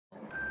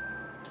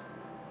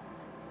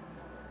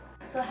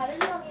So how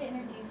did you want me to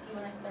introduce you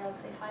when I start off?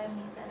 Say, hi, I'm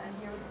Lisa, and I'm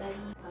here with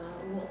Debbie.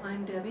 Well,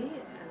 I'm Debbie.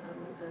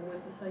 I'm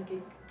with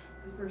the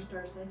First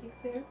Star Psychic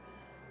Fair,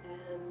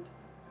 and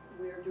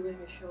we're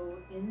doing a show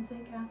in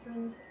St.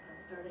 Catharines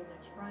starting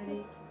next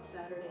Friday,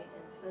 Saturday,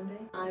 and Sunday.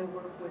 I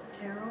work with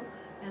tarot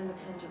and the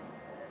pendulum.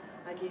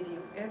 I give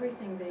you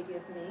everything they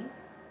give me.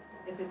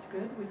 If it's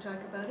good, we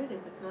talk about it.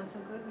 If it's not so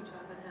good, we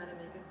talk on how to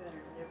make it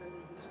better. Never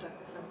leave you stuck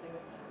with something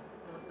that's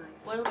not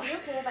nice. Would it be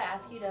okay if I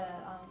ask you to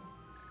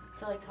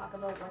like talk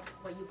about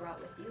what you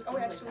brought with you? Oh,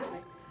 absolutely.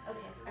 Like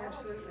okay.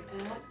 Absolutely.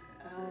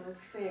 At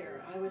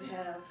fair, I would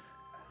have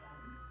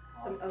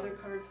some other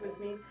cards with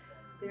me.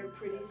 They're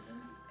pretties,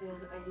 and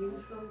I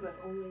use them, but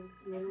only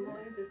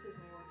minimally. This is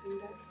my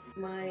working deck.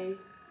 My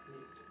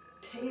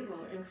table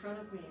in front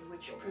of me,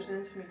 which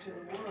presents me to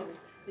the world,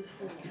 is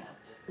full of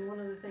cats. One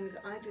of the things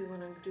I do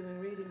when I'm doing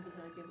readings is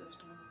I give a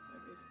stone with my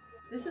reading.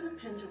 This is a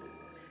pendulum,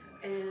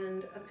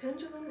 and a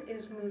pendulum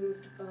is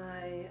moved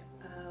by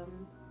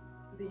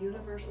the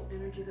universal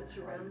energy that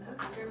surrounds us.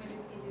 After maybe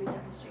we can do a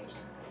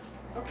demonstration.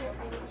 Okay.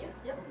 Okay with you?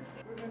 Yep.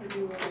 We're going to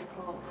do what we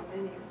call a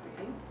mini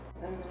reading.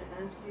 I'm going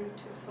to ask you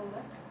to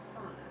select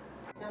 5.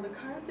 Now the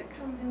card that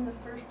comes in the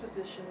first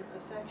position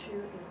affects you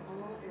in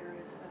all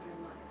areas of your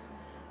life.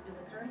 And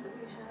the card that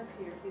we have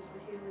here is the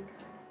healing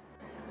card.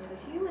 Now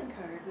the healing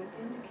card would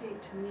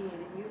indicate to me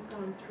that you've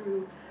gone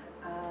through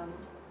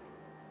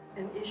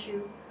an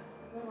issue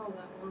not all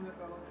that long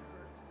ago that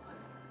hurt a lot.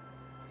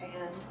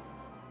 And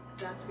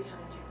that's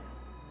behind you.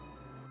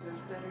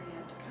 There's better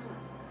yet to come,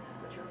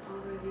 but you're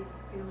already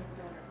feeling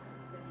better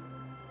than you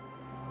were.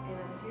 And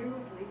I'm here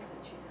with Lisa,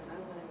 and she says, I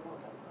want to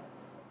know about love.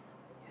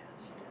 Yeah,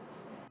 she does.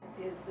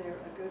 Is there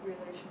a good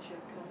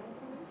relationship coming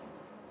for Lisa?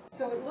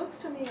 So it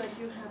looks to me like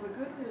you have a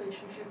good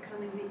relationship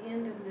coming the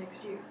end of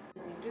next year.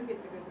 When you do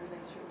get the good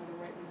relationship or the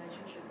right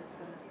relationship, it's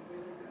going to be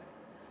really good.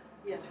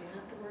 Yes, you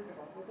have to work at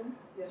all of them.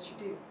 Yes, you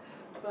do.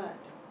 But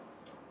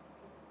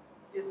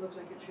it looks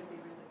like it should be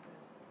really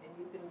good, and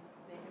you can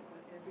make it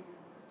whatever you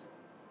want it to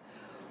be.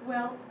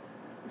 Well,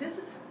 this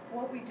is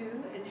what we do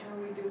and how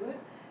we do it,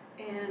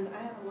 and I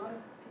have a lot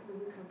of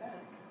people who come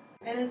back.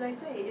 And as I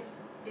say,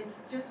 it's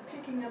just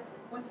picking up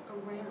what's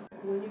around.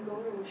 When you go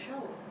to a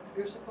show,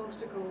 you're supposed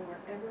to go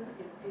wherever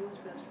it feels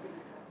best for you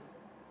to go.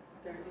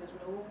 There is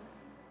no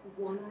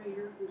one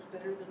reader who's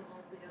better than all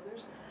the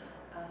others.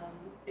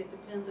 It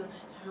depends on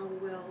how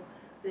well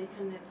they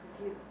connect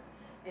with you.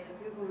 And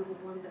if you go to the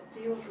one that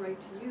feels right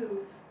to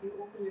you, you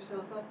open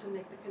yourself up to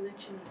make the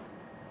connection easy.